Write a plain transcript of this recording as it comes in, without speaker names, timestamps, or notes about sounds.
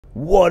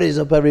What is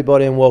up,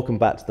 everybody, and welcome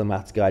back to the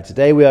Maths Guide.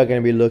 Today we are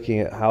going to be looking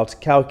at how to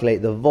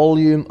calculate the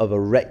volume of a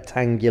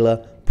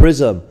rectangular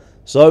prism.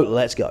 So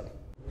let's go.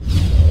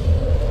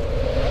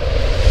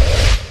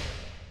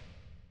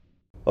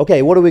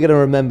 Okay, what are we going to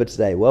remember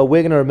today? Well,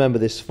 we're going to remember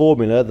this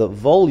formula that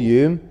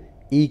volume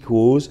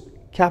equals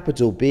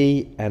capital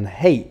B and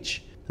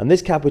H. And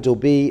this capital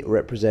B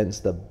represents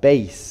the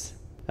base.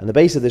 And the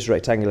base of this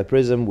rectangular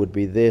prism would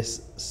be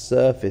this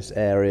surface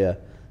area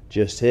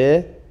just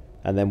here.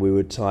 And then we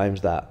would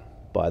times that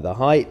by the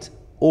height,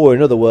 or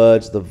in other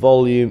words, the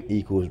volume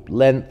equals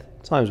length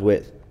times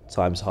width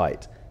times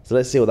height. So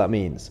let's see what that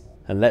means.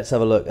 And let's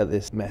have a look at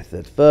this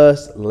method.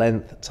 First,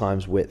 length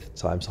times width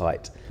times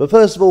height. But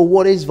first of all,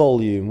 what is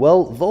volume?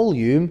 Well,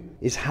 volume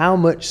is how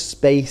much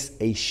space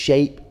a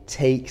shape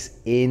takes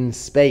in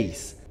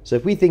space. So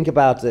if we think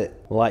about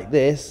it like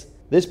this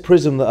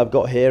prism that I've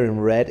got here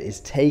in red is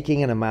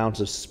taking an amount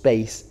of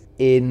space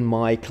in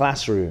my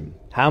classroom.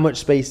 How much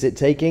space is it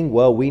taking?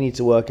 Well, we need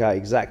to work out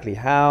exactly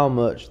how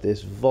much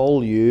this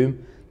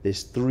volume,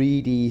 this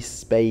 3D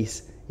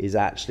space, is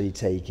actually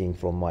taking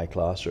from my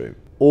classroom.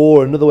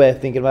 Or another way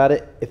of thinking about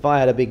it, if I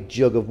had a big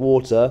jug of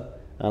water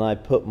and I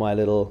put my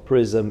little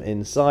prism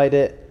inside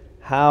it,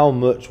 how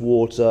much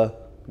water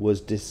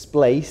was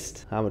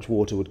displaced, how much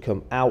water would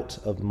come out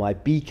of my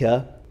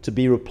beaker to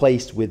be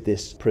replaced with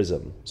this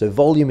prism. So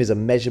volume is a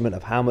measurement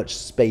of how much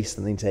space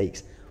something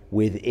takes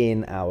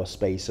within our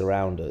space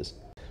around us.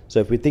 So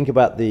if we think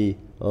about the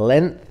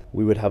length,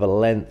 we would have a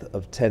length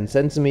of 10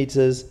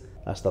 centimeters.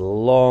 That's the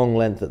long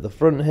length at the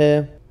front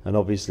here. And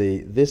obviously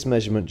this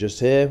measurement just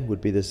here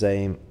would be the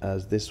same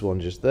as this one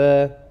just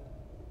there,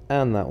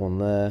 and that one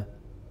there,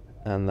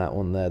 and that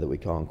one there that we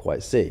can't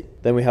quite see.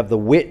 Then we have the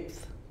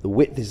width. The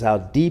width is how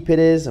deep it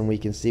is, and we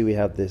can see we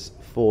have this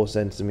 4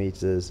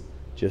 centimeters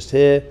just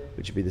here,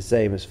 which would be the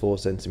same as 4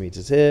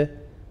 centimeters here,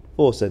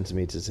 4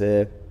 centimeters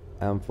here,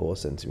 and 4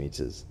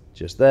 centimeters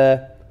just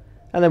there.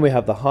 And then we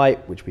have the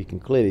height, which we can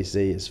clearly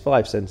see is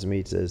 5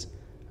 centimeters,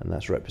 and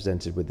that's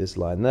represented with this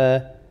line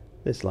there,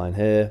 this line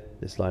here,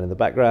 this line in the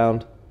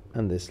background,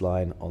 and this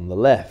line on the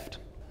left.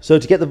 So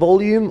to get the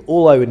volume,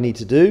 all I would need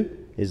to do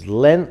is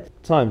length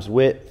times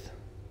width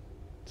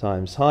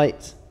times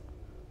height,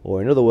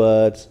 or in other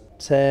words,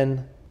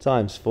 10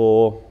 times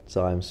 4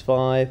 times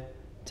 5.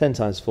 10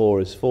 times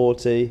 4 is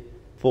 40.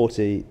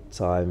 40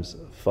 times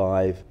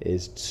 5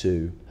 is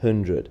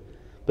 200.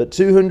 But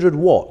 200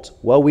 what?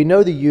 Well, we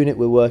know the unit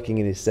we're working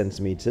in is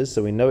centimeters,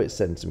 so we know it's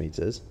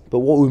centimeters. But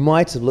what we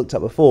might have looked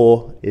at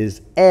before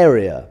is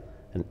area.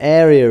 An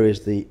area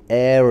is the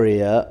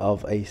area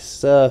of a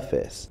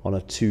surface on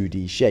a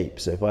 2D shape.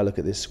 So if I look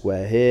at this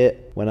square here,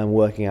 when I'm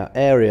working out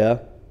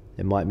area,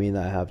 it might mean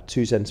that I have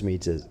 2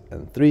 centimeters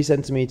and 3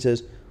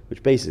 centimeters,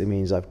 which basically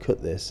means I've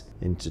cut this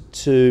into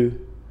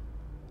 2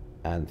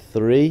 and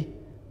 3,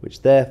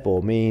 which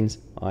therefore means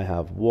I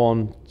have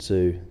 1,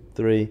 2,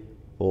 3,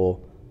 4,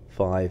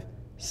 5,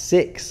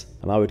 6,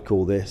 and I would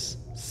call this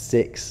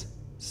 6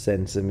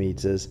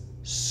 centimeters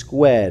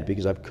squared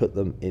because I've cut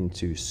them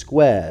into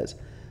squares.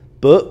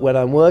 But when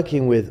I'm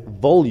working with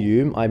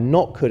volume, I'm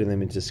not cutting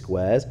them into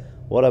squares.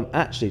 What I'm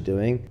actually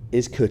doing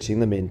is cutting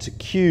them into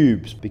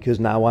cubes because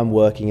now I'm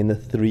working in the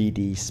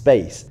 3D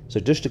space. So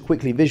just to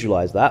quickly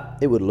visualize that,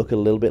 it would look a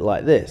little bit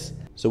like this.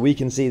 So we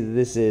can see that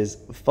this is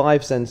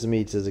 5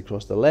 centimeters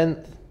across the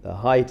length, the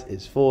height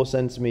is 4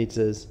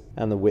 centimeters,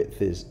 and the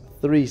width is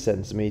 3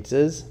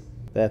 centimeters.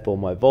 Therefore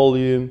my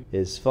volume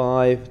is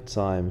 5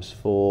 times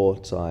 4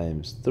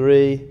 times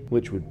 3,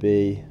 which would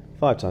be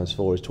 5 times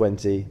 4 is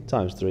 20,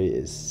 times 3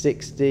 is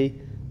 60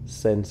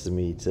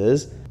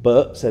 centimeters.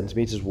 But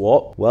centimeters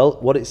what? Well,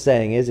 what it's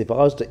saying is if I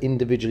was to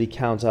individually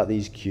count out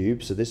these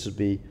cubes, so this would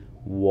be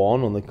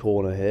 1 on the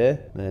corner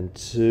here, then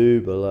 2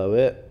 below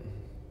it,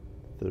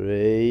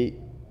 3,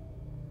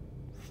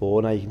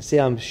 4. Now you can see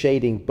I'm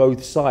shading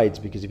both sides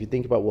because if you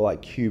think about what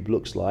that cube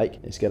looks like,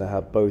 it's going to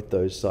have both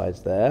those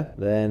sides there.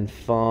 Then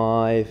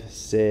 5,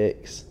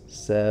 6,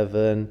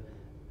 7,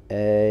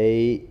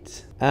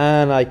 8,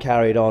 and I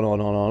carried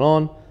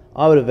on.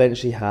 I would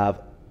eventually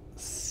have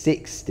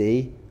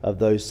 60 of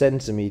those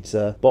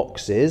centimeter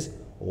boxes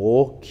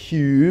or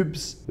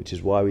cubes, which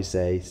is why we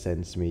say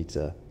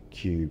centimeter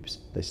cubes.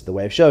 This is the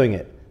way of showing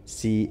it.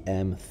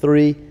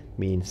 CM3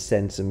 means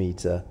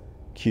centimeter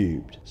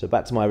cubed. So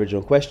back to my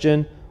original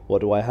question, what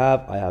do I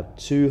have? I have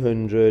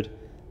 200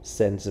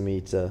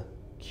 centimeter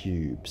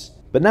cubes.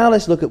 But now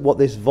let's look at what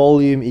this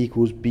volume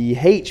equals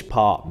BH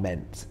part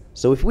meant.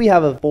 So if we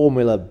have a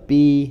formula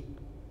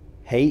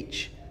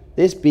BH,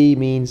 this B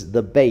means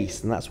the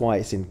base, and that's why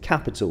it's in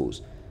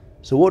capitals.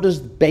 So what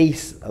does the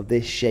base of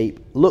this shape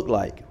look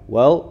like?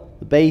 Well,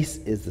 the base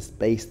is the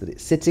space that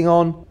it's sitting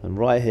on, and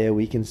right here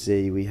we can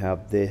see we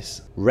have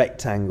this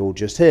rectangle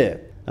just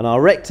here. And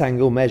our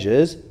rectangle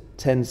measures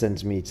 10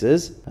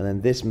 centimeters, and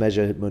then this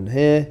measurement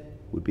here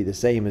would be the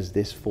same as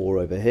this 4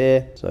 over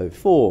here, so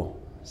 4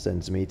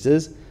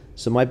 centimeters.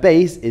 So my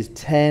base is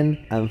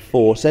 10 and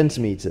 4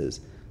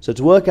 centimeters. So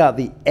to work out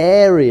the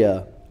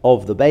area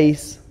of the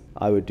base,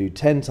 I would do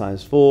 10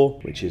 times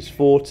 4, which is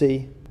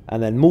 40,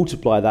 and then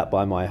multiply that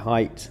by my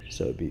height.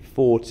 So it'd be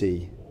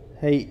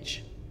 40h,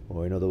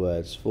 or in other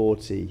words,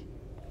 40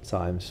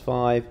 times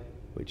 5,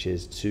 which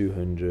is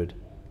 200,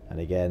 and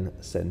again,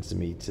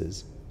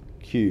 centimeters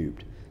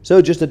cubed. So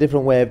just a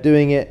different way of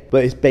doing it,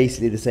 but it's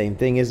basically the same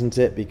thing, isn't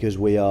it? Because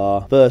we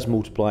are first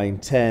multiplying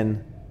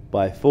 10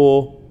 by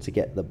 4 to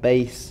get the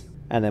base,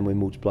 and then we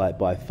multiply it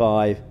by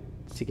 5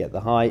 to get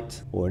the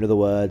height, or in other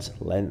words,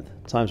 length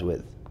times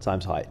width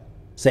times height.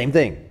 Same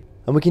thing.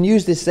 And we can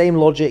use this same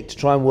logic to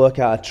try and work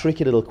out a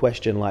tricky little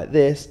question like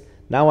this.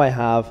 Now I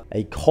have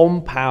a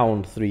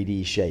compound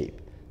 3D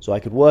shape. So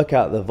I could work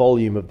out the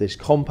volume of this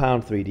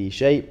compound 3D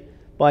shape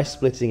by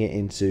splitting it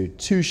into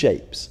two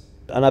shapes.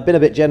 And I've been a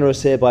bit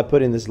generous here by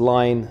putting this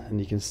line, and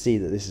you can see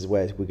that this is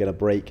where we're going to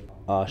break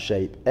our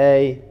shape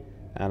A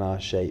and our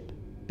shape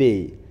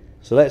B.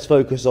 So let's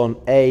focus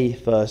on A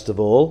first of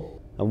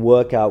all and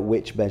work out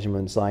which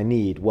measurements I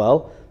need.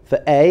 Well,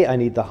 for A, I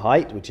need the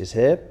height, which is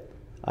here.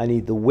 I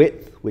need the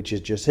width, which is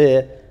just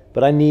here.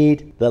 But I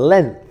need the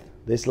length,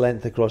 this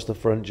length across the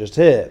front just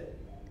here.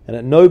 And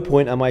at no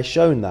point am I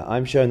shown that.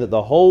 I'm shown that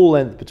the whole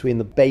length between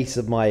the base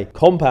of my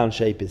compound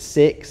shape is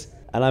 6,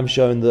 and I'm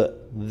shown that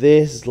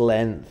this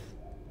length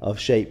of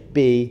shape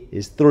B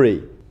is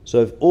 3.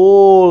 So if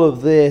all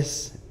of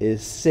this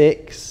is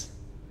 6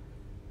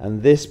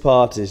 and this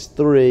part is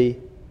 3,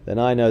 then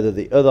I know that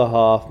the other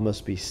half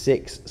must be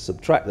 6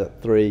 subtract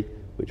that 3,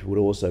 which would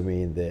also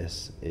mean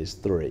this is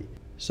 3.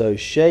 So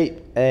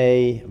shape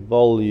A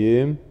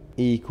volume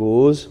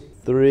equals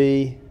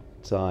 3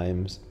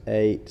 times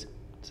 8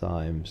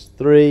 times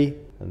 3,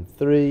 and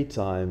 3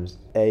 times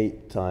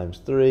 8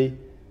 times 3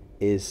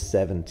 is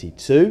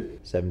 72.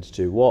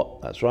 72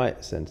 what? That's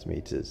right,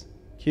 centimeters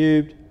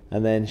cubed.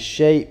 And then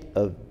shape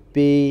of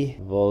B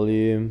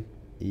volume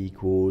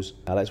equals,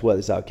 now let's work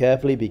this out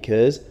carefully,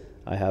 because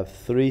I have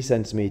 3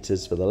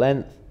 centimeters for the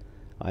length,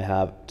 I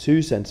have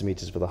 2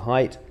 centimeters for the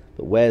height,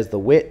 but where's the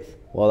width?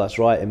 Well, that's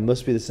right, it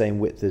must be the same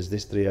width as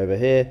this 3 over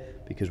here,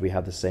 because we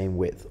have the same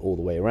width all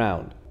the way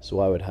around. So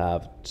I would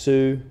have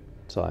 2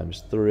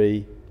 times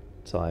 3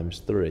 times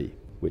 3,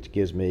 which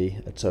gives me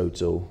a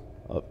total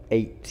of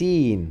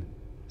 18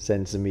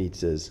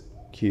 centimeters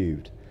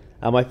cubed.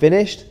 Am I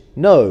finished?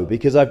 No,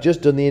 because I've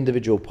just done the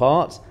individual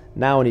parts.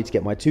 Now I need to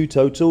get my two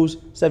totals,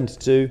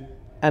 72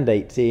 and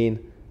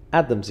 18,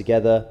 add them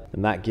together,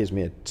 and that gives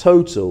me a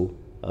total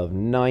of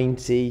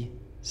 90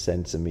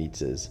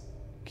 centimeters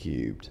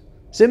cubed.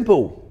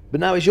 Simple, but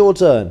now it's your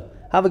turn.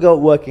 Have a go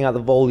at working out the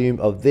volume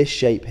of this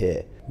shape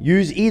here.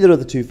 Use either of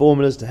the two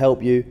formulas to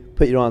help you.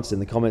 Put your answer in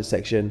the comments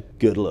section.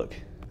 Good luck.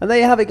 And there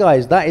you have it,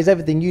 guys. That is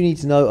everything you need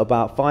to know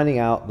about finding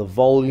out the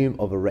volume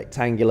of a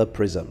rectangular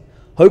prism.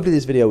 Hopefully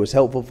this video was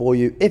helpful for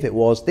you. If it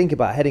was, think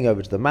about heading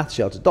over to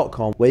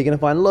themathshelter.com, where you're going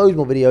to find loads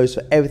more videos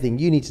for everything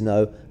you need to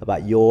know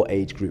about your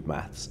age group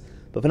maths.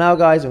 But for now,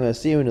 guys, I'm going to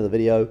see you in another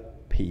video.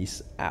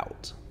 Peace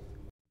out.